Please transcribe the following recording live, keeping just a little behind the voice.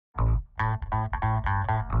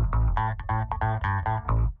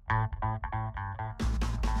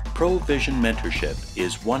ProVision Mentorship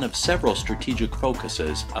is one of several strategic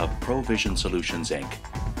focuses of ProVision Solutions Inc.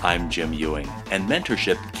 I'm Jim Ewing, and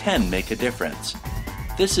mentorship can make a difference.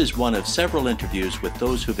 This is one of several interviews with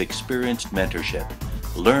those who've experienced mentorship.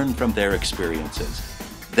 Learn from their experiences.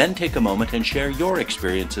 Then take a moment and share your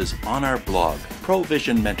experiences on our blog,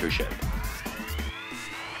 ProVision Mentorship.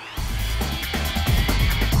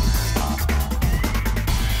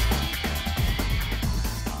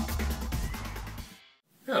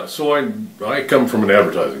 Yeah, so I come from an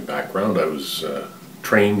advertising background. I was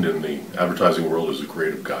trained in the advertising world as a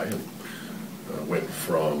creative guy, and went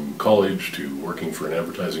from college to working for an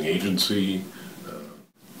advertising agency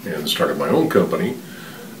and started my own company.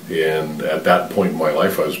 And at that point in my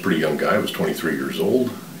life, I was a pretty young guy. I was 23 years old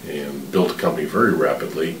and built a company very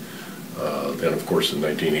rapidly. Then, of course, in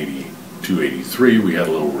 1982-83, we had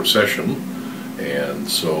a little recession, and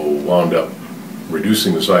so wound up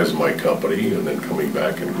reducing the size of my company and then coming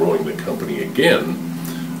back and growing the company again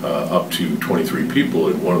up to 23 people.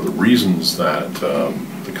 And one of the reasons that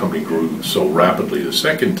the company grew so rapidly the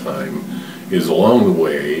second time is along the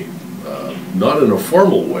way, not in a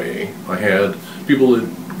formal way, I had people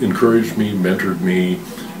that encouraged me, mentored me,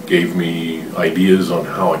 gave me ideas on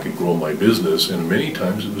how I could grow my business, and many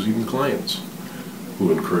times it was even clients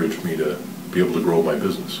who encouraged me to be able to grow my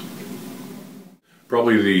business.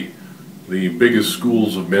 Probably the biggest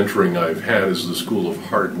schools of mentoring I've had is the school of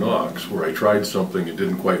hard knocks, where I tried something, it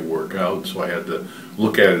didn't quite work out, so I had to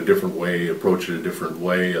look at it a different way, approach it a different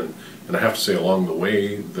way, and I have to say along the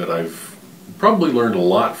way that I've probably learned a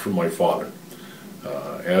lot from my father.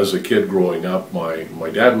 As a kid growing up, my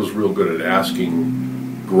dad was real good at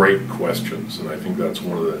asking great questions, and I think that's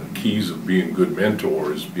one of the keys of being a good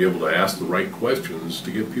mentor, is to be able to ask the right questions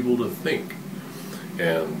to get people to think.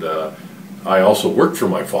 And I also worked for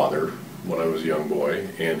my father when I was a young boy,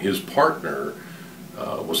 and his partner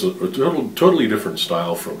was a totally different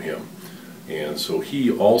style from him. And so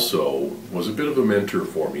he also was a bit of a mentor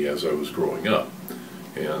for me as I was growing up.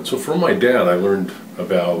 And so from my dad, I learned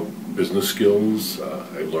about business skills,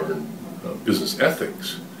 I learned business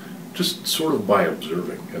ethics, just sort of by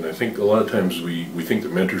observing. And I think a lot of times we think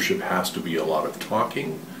that mentorship has to be a lot of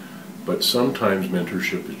talking, but sometimes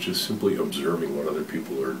mentorship is just simply observing what other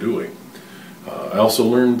people are doing. I also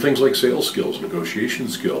learned things like sales skills, negotiation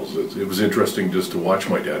skills. It was interesting just to watch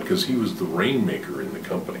my dad, because he was the rainmaker in the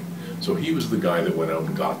company. So he was the guy that went out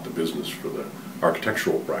and got the business for the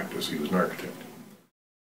architectural practice. He was an architect.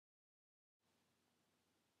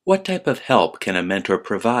 What type of help can a mentor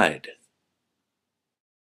provide?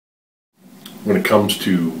 When it comes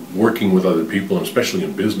to working with other people, and especially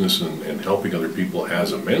in business and helping other people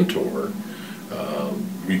as a mentor,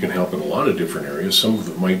 you can help in a lot of different areas. Some of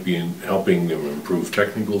it might be in helping them improve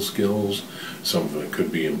technical skills. Some of it could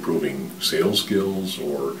be improving sales skills,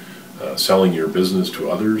 or selling your business to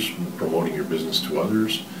others, promoting your business to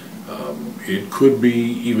others. It could be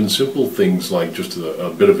even simple things like just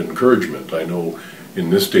a bit of encouragement. I know in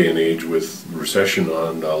this day and age with recession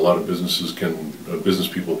on, a lot of business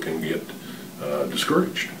people can get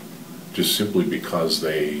discouraged, just simply because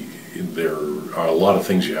there are a lot of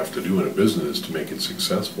things you have to do in a business to make it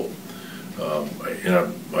successful.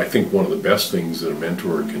 And I think one of the best things that a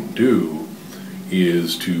mentor can do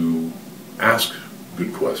is to ask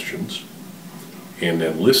good questions and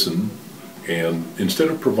then listen, and instead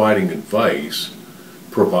of providing advice,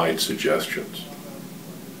 provide suggestions.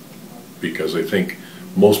 Because I think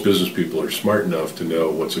most business people are smart enough to know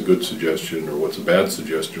what's a good suggestion or what's a bad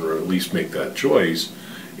suggestion, or at least make that choice.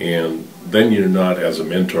 And then you're not, as a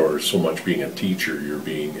mentor, so much being a teacher, you're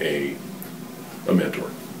being a mentor.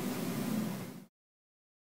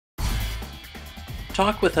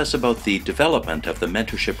 Talk with us about the development of the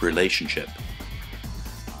mentorship relationship.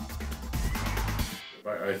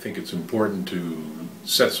 I think it's important to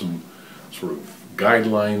set some sort of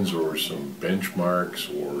guidelines or some benchmarks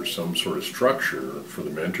or some sort of structure for the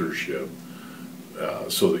mentorship,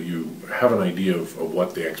 so that you have an idea of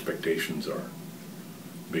what the expectations are.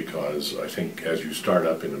 Because I think as you start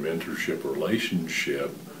up in a mentorship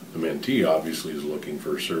relationship, the mentee obviously is looking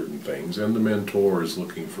for certain things, and the mentor is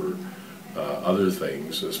looking for other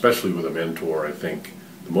things. Especially with a mentor, I think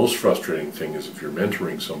the most frustrating thing is if you're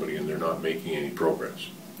mentoring somebody and they're not making any progress.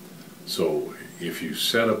 So if you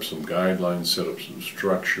set up some guidelines, set up some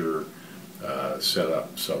structure, set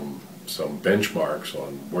up some benchmarks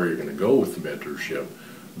on where you're going to go with the mentorship,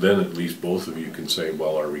 then at least both of you can say,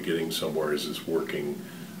 well, are we getting somewhere? Is this working?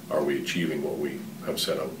 Are we achieving what we have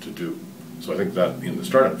set out to do? So I think that in the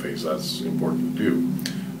startup phase, that's important to do.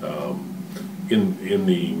 In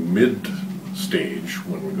the mid stage,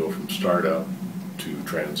 when we go from startup to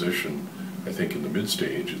transition, I think in the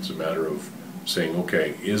mid-stage, it's a matter of saying,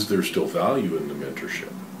 okay, is there still value in the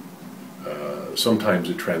mentorship? Sometimes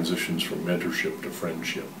it transitions from mentorship to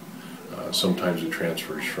friendship. Sometimes it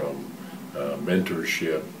transfers from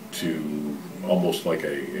mentorship to almost like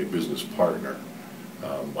a business partner.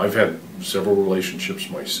 I've had several relationships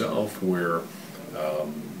myself where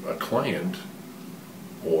a client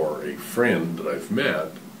or a friend that I've met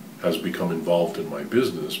has become involved in my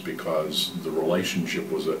business because the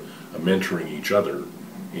relationship was a mentoring each other,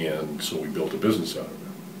 and so we built a business out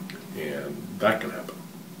of it. And that can happen.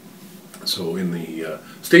 So in the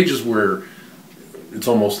stages where it's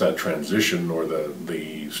almost that transition, or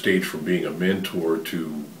the stage from being a mentor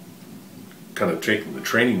to kind of taking the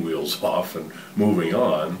training wheels off and moving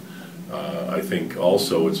on, I think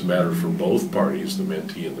also it's a matter for both parties, the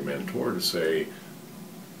mentee and the mentor, to say,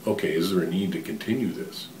 okay, is there a need to continue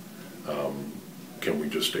this? Can we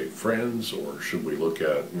just stay friends, or should we look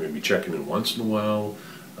at maybe checking in once in a while?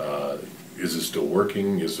 Is it still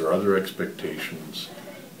working? Is there other expectations?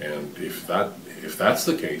 And if that's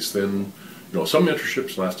the case, then some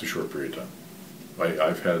mentorships last a short period of time.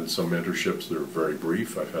 I've had some mentorships that are very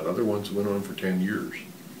brief. I've had other ones that went on for 10 years.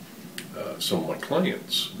 Some of my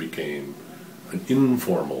clients became an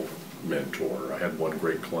informal mentor. I had one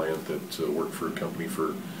great client that worked for a company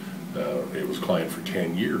it was a client for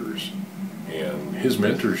 10 years. And his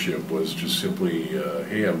mentorship was just simply,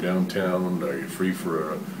 hey, I'm downtown, are you free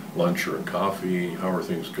for a lunch or a coffee? How are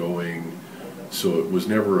things going? So it was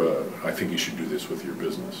never I think you should do this with your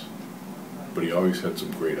business. But he always had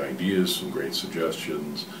some great ideas, some great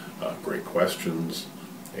suggestions, great questions,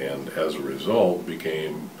 and as a result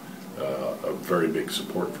became a very big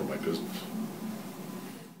support for my business.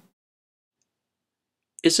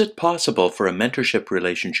 Is it possible for a mentorship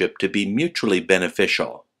relationship to be mutually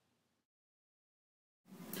beneficial?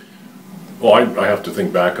 Well, I have to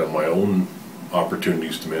think back on my own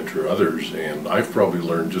opportunities to mentor others, and I've probably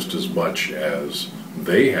learned just as much as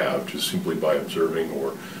they have, just simply by observing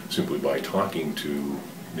or simply by talking to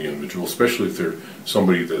the individual, especially if they're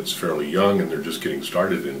somebody that's fairly young and they're just getting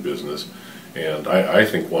started in business. And I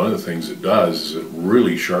think one of the things it does is it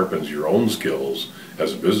really sharpens your own skills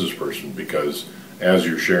as a business person, because as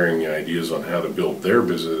you're sharing the ideas on how to build their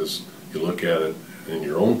business, you look at it in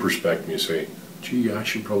your own perspective and you say, gee, I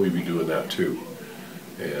should probably be doing that too.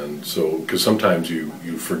 And so, because sometimes you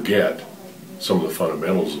forget some of the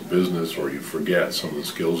fundamentals of business, or you forget some of the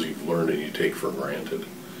skills you've learned and you take for granted.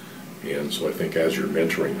 And so I think as you're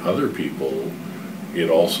mentoring other people, it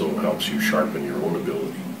also helps you sharpen your own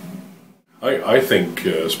ability. I think,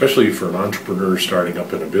 especially for an entrepreneur starting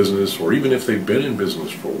up in a business, or even if they've been in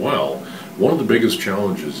business for a while, one of the biggest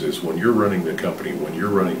challenges is when you're running the company, when you're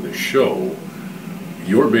running the show,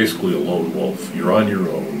 you're basically a lone wolf. You're on your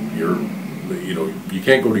own. You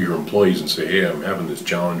can't go to your employees and say, hey, I'm having this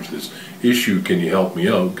challenge, this issue, can you help me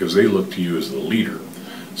out? Because they look to you as the leader.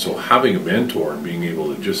 So having a mentor and being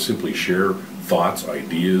able to just simply share thoughts,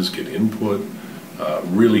 ideas, get input,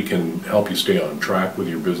 really can help you stay on track with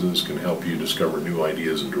your business, can help you discover new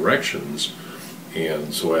ideas and directions.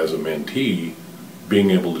 And so as a mentee,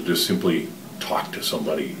 being able to just simply talk to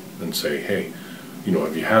somebody and say, hey,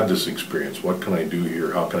 have you had this experience? What can I do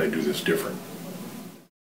here? How can I do this different?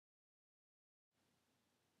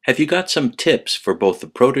 Have you got some tips for both the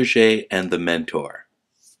protege and the mentor?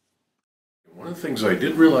 One of the things I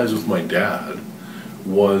did realize with my dad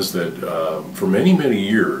was that for many, many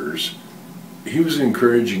years, he was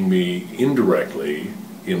encouraging me indirectly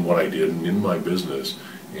in what I did and in my business.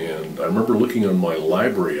 And I remember looking on my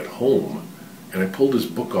library at home, and I pulled this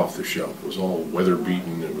book off the shelf. It was all weather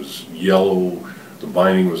beaten, it was yellow, the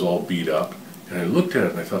binding was all beat up. And I looked at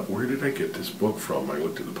it and I thought, where did I get this book from? I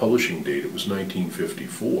looked at the publishing date, it was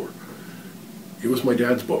 1954. It was my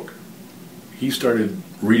dad's book. He started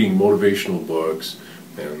reading motivational books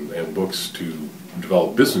and books to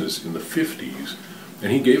develop business in the 50s,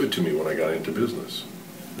 and he gave it to me when I got into business.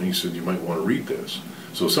 And he said, you might want to read this.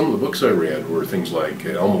 So some of the books I read were things like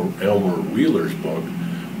Elmer Wheeler's book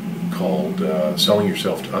called Selling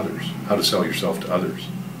Yourself to Others, How to Sell Yourself to Others,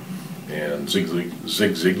 and Zig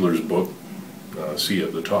Ziglar's book, See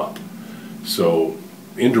at the Top. So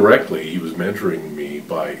indirectly, he was mentoring me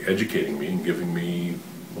by educating me and giving me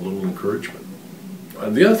a little encouragement.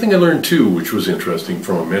 The other thing I learned too, which was interesting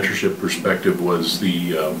from a mentorship perspective, was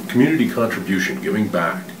the community contribution, giving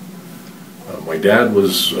back. My dad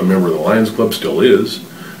was a member of the Lions Club, still is,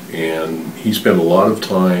 and he spent a lot of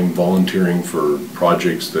time volunteering for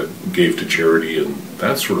projects that gave to charity and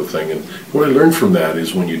that sort of thing. And what I learned from that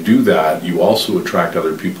is when you do that, you also attract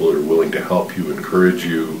other people that are willing to help you, encourage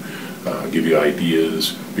you, give you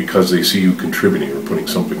ideas because they see you contributing or putting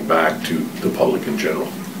something back to the public in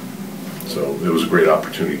general. So it was a great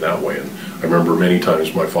opportunity that way. And I remember many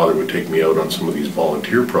times my father would take me out on some of these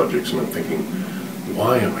volunteer projects, and I'm thinking,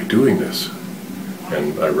 why am I doing this?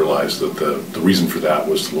 And I realized that the reason for that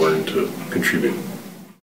was to learn to contribute.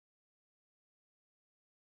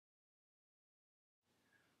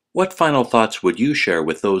 What final thoughts would you share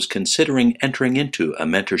with those considering entering into a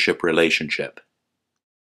mentorship relationship?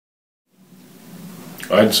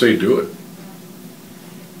 I'd say do it.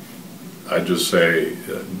 I'd just say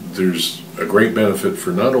there's a great benefit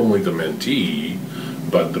for not only the mentee,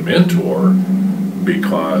 but the mentor,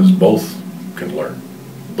 because both can learn,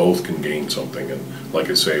 both can gain something. And like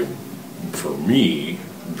I say, for me,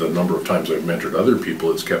 the number of times I've mentored other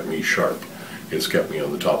people, it's kept me sharp. It's kept me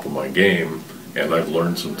on the top of my game, and I've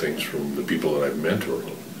learned some things from the people that I've mentored.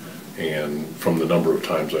 And from the number of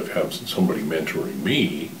times I've had somebody mentoring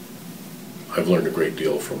me, I've learned a great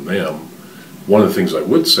deal from them. One of the things I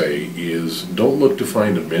would say is don't look to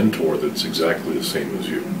find a mentor that's exactly the same as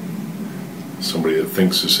you. Somebody that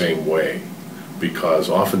thinks the same way, because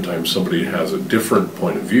oftentimes somebody who has a different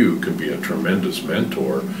point of view can be a tremendous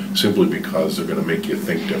mentor simply because they're going to make you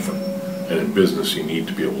think different. And in business you need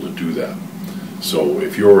to be able to do that. So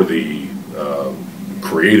if you're the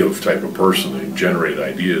creative type of person and generate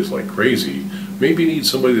ideas like crazy, maybe you need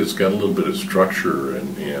somebody that's got a little bit of structure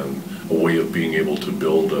and a way of being able to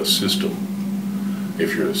build a system.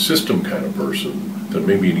 If you're a system kind of person, then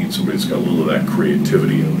maybe you need somebody that's got a little of that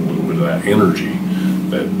creativity and a little bit of that energy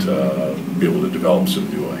that be able to develop some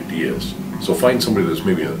new ideas. So find somebody that's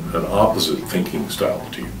maybe an opposite thinking style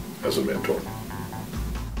to you as a mentor.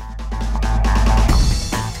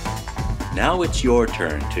 Now it's your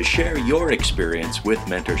turn to share your experience with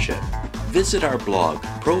mentorship. Visit our blog,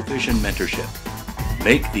 Provision Mentorship.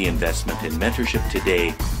 Make the investment in mentorship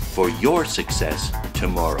today for your success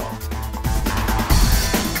tomorrow.